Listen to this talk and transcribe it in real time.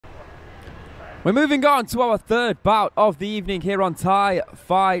We're moving on to our third bout of the evening here on Thai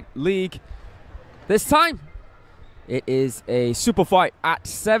Fight League. This time, it is a super fight at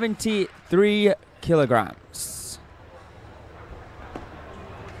 73 kilograms.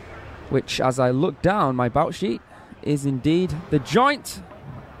 Which, as I look down my bout sheet, is indeed the joint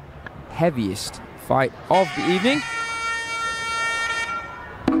heaviest fight of the evening.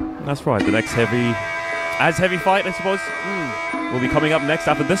 That's right, the next heavy fight, I suppose, will be coming up next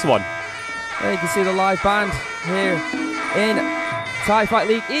after this one. There you can see the live band here in Thai Fight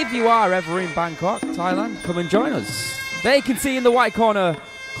League. If you are ever in Bangkok, Thailand, come and join us. There you can see in the white corner,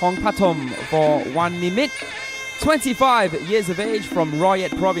 Kong Patom for Wan Nimit, 25 years of age from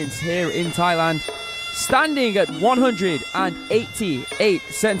Royet province here in Thailand, standing at 188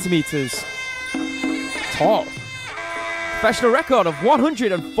 centimeters tall. Professional record of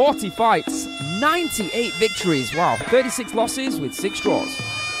 140 fights, 98 victories. Wow, 36 losses with 6 draws.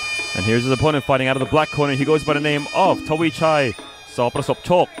 And here's his opponent fighting out of the black corner. He goes by the name of Tawichai Saprasop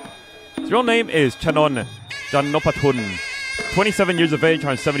Chok. His real name is Chanon Jannopatun. 27 years of age,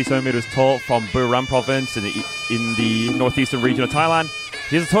 170 centimeters tall, from Buram province in the northeastern region of Thailand.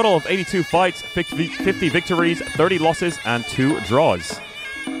 He has a total of 82 fights, 50 victories, 30 losses, and 2 draws.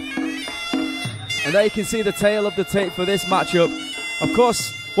 And there you can see the tail of the tape for this matchup. Of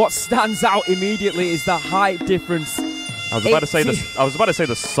course, what stands out immediately is the height difference. I was about to say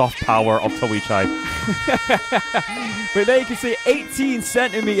the soft power of Tawichai. But there you can see 18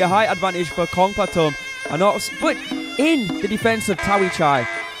 centimeter height advantage for Kong Patom. But in the defense of Tawichai,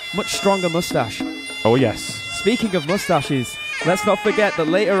 much stronger mustache. Oh yes. Speaking of mustaches, let's not forget that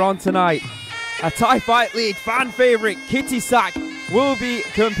later on tonight, a Thai Fight League fan favorite, Kitty Sack, will be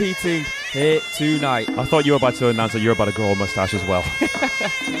competing here tonight. I thought you were about to announce that you're about to grow a mustache as well.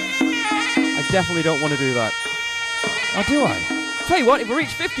 I definitely don't want to do that. Oh, do I? Tell you what, if we reach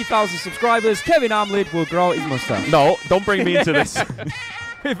 50,000 subscribers, Kevin Armlid will grow his mustache. No, don't bring me into this.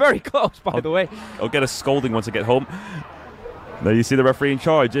 We're very close, by the way. I'll get a scolding once I get home. There you see the referee in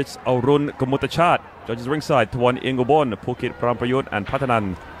charge. It's Arun Gamutachat. Judges ringside, Tuan Ingobon, Pukit Pramprayut, and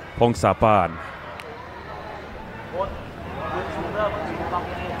Patanan Pongsapan.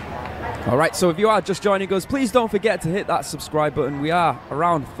 Alright, so if you are just joining us, please don't forget to hit that subscribe button. We are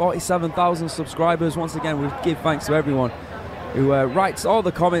around 47,000 subscribers. Once again, we give thanks to everyone who writes all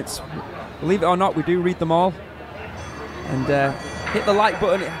the comments. Believe it or not, we do read them all. And hit the like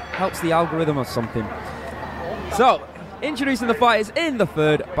button, it helps the algorithm or something. So, introducing the fighters in the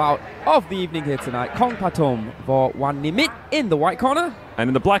third bout of the evening here tonight. Kong Patom for Wan Nimit in the white corner. And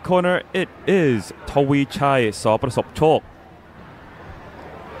in the black corner, it is Tawichai Saprasop Chok.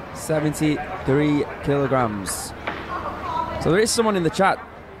 73 kilograms. So there is someone in the chat.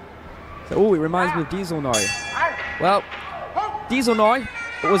 Oh, it reminds me of Diesel Noi. Well, Diesel Noi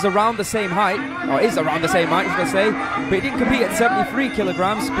was around the same height, or is around the same height, I was going to say, but he didn't compete at 73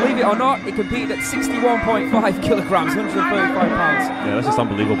 kilograms. Believe it or not, he competed at 61.5 kilograms, 135 pounds. Yeah, that's just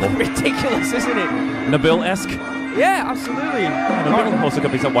unbelievable. Ridiculous, isn't it? Nabil-esque. Yeah, absolutely. Nabil also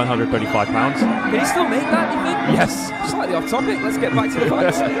competes at 135 pounds. Can he still make that, do you think? Yes. Slightly off topic, let's get back to the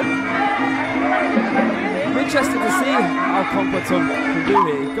fights. I'm interested to see how Kong Patom can do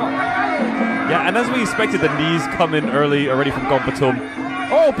here. Yeah, and as we expected, the knees come in early already from Kong Patom.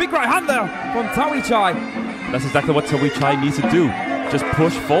 Oh, big right hand there from Tawichai. That's exactly what Tawichai needs to do. Just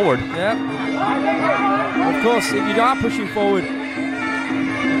push forward. Yeah. Of course, if you are pushing forward,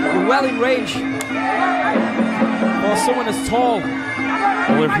 you're well in range for someone as tall.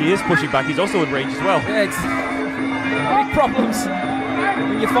 Well, if he is pushing back, he's also in range as well. Yeah, big problems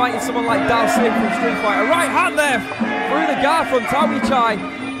when you're fighting someone like Dal Sim from Street Fighter. Right hand there through the guard from Tawichai.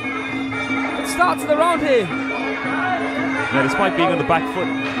 Good start to the round here. Yeah, despite being on the back foot,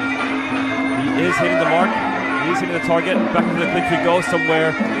 he is hitting the mark. He is hitting the target. Back into the clinch we go,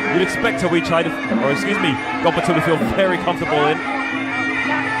 somewhere you'd expect Tawichai to, or excuse me, Kong Patom to feel very comfortable in.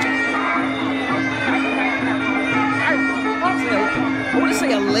 I wouldn't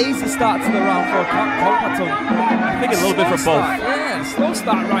say a lazy start to the round for Kong Patom. I think a little bit for both. Yeah, slow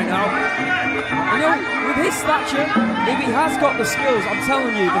start right now. You know, with his stature, if he has got the skills, I'm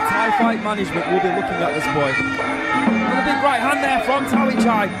telling you, the Thai Fight management will be looking at this boy. Another big right hand there from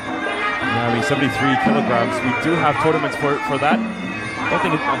Tawichai. Yeah, I mean, 73 kilograms. We do have tournaments for that. I don't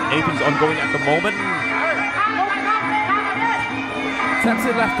think anything's ongoing at the moment.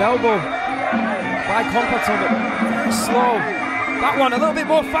 Attempted left elbow by Kong Patom, but very slow. That one a little bit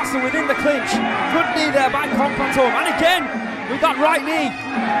more faster within the clinch. Good knee there by Kong Patom. And again, with that right knee.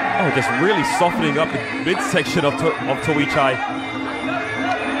 Oh, just really softening up the midsection of Tawichai.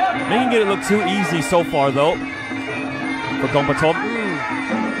 Making it look too easy so far, though, for Kong Patom.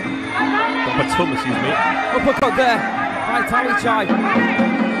 Kong Patum, excuse me. Uppercut there by Tawichai.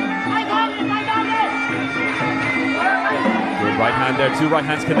 Good right hand there, two right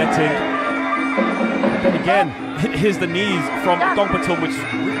hands connecting. Then again, here's the knees from Gong Patum,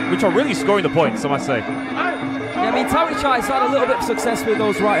 which are really scoring the points, I must say. Yeah, I mean, Tawichai's had a little bit of success with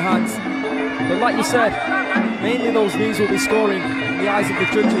those right hands. But like you said, mainly those knees will be scoring in the eyes of the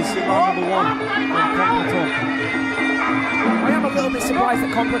judges in round number 1 from Gong Patum. I am a little bit surprised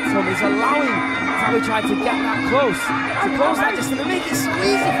that Gong Patum is allowing Tawichai to get that close. To close that distance and make it so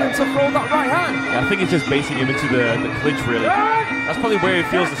easy for him to throw that right hand. Yeah, I think he's just basing him into the clinch, really. That's probably where he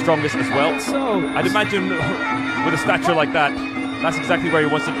feels the strongest as well. So I'd imagine with a stature like that, that's exactly where he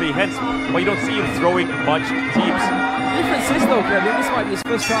wants to be. Hence, why you don't see him throwing much deeps. The difference is though, Kevin, this might be his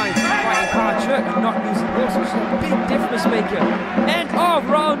first time fighting Kara and not using gloves, which is a big difference maker. End of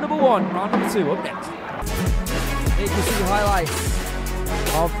round number 1. Round number 2 up next. Here you can see highlights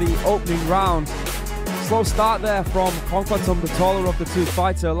of the opening round. Slow start there from Gong Patum, the taller of the two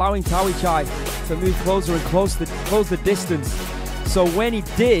fighters, allowing Tawichai to move closer and close the distance. So when he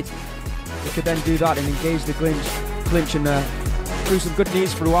did, he could then do that and engage the clinch and threw some good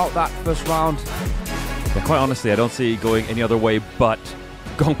knees throughout that first round. Yeah, quite honestly, I don't see it going any other way but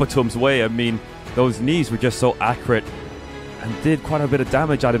Gong Patum's way. I mean, those knees were just so accurate and did quite a bit of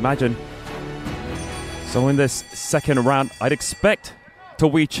damage, I'd imagine. So in this second round, I'd expect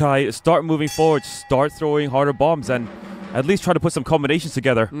Tawichai to start moving forward, start throwing harder bombs, and at least try to put some combinations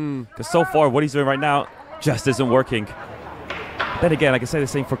together. Because so far, what he's doing right now just isn't working. Then again, I can say the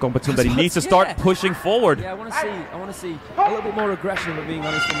same for Gong Patum, that he needs to start pushing forward. Yeah, I want to see a little bit more aggression, but being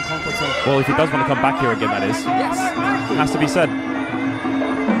honest, from Gong Patum. Well, if he does want to come back here again, that is. Yes. Has to be said.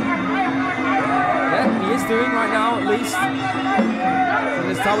 Yeah, he is doing right now, at least. So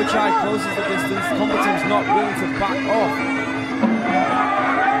as Tawichai closes the distance, Gong Patum's not willing to back off.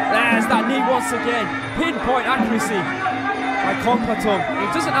 There's that knee once again. Pinpoint accuracy by Gong Patum. He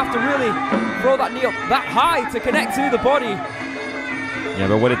doesn't have to really throw that knee up that high to connect to the body. Yeah,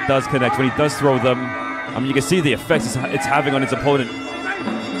 but when it does connect, when he does throw them, I mean, you can see the effects it's having on his opponent.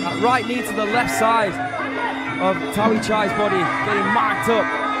 That right knee to the left side of Tawichai's body getting marked up.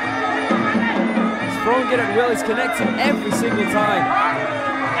 He's throwing it at will, he's connecting every single time.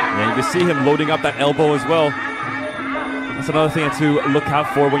 Yeah, you can see him loading up that elbow as well. That's another thing to look out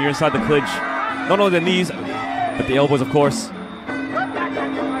for when you're inside the clinch. Not only the knees, but the elbows, of course.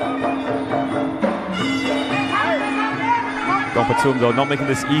 Gong Patum, though, not making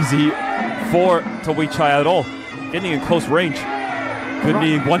this easy for Tawichai at all. Getting in close range. Good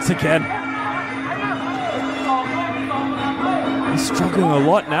knee once again. He's struggling a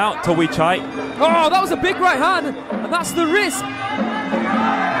lot now, Tawichai. Oh, that was a big right hand, and that's the risk.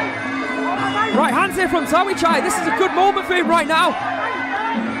 Right hands here from Tawichai. This is a good moment for him right now.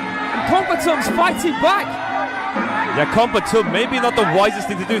 And Gong Patum's fighting back. Yeah, Gong Patum, maybe not the wisest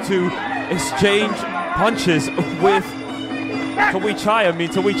thing to do to exchange punches with Tawichai. I mean,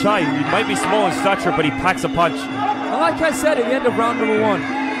 Tawichai, he might be small in stature, but he packs a punch. And like I said at the end of round number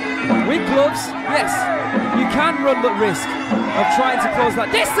 1, with gloves, yes, you can run the risk of trying to close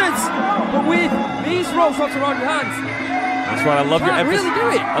that distance, but with these ropes wrapped around your hands, that's right, I love your emphasis. Really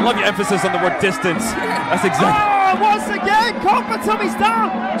do it. I love your emphasis on the word distance. That's exactly. Oh, once again, Gong Patum is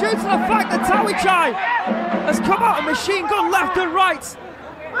down due to the fact that Tawichai has come out and machine gun left and right.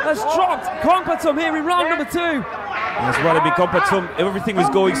 Has dropped Gong Patum here in round number 2. That's right, I mean, Gong Patum, everything was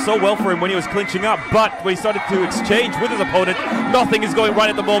going so well for him when he was clinching up, but when he started to exchange with his opponent, nothing is going right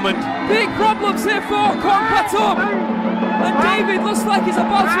at the moment. Big problems here for Gong Patum. And David looks like he's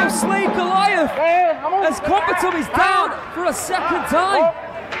about to have slain Goliath as Gong Patum is down for a second time.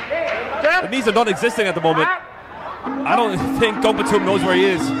 The knees are non-existent at the moment. I don't think Gong Patum knows where he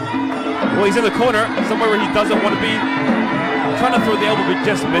is. Well, he's in the corner, somewhere where he doesn't want to be. Trying to throw the elbow, but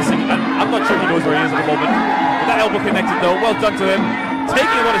just missing. I'm not sure he knows where he is at the moment. But that elbow connected though, well done to him.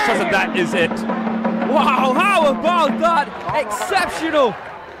 Taking a lot of shots, and that is it. Wow, how about that? Exceptional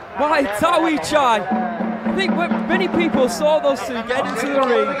by Tawichai. I think when many people saw those two get into the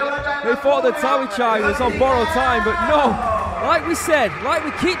ring, they thought that Tawichai was on borrowed time, but no. Like we said, like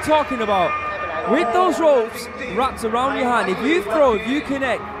we keep talking about, with those ropes wrapped around your hand, if you throw, if you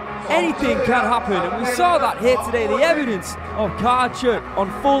connect, anything can happen, and we saw that here today. The evidence of Karchuk on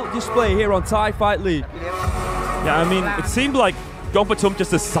full display here on Thai Fight League. Yeah, I mean, it seemed like Gong Patum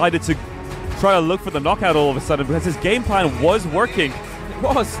just decided to try to look for the knockout all of a sudden because his game plan was working. It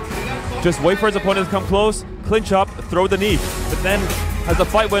was. Just wait for his opponent to come close, clinch up, throw the knee. But then, as the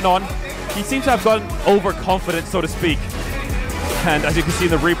fight went on, he seems to have gotten overconfident, so to speak. And as you can see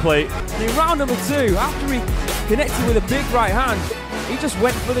in the replay, in round number 2, after he connected with a big right hand, he just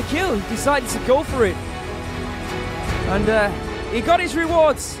went for the kill. He decided to go for it. And he got his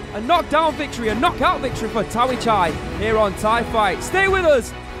rewards. A knockdown victory, a knockout victory for Tawichai here on Thai Fight. Stay with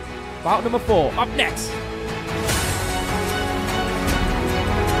us. Bout number 4 up next.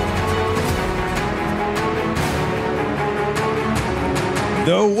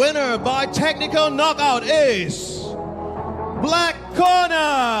 The winner by technical knockout is Black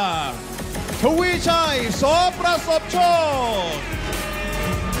Corner, Tawichai ส.ประสบโชค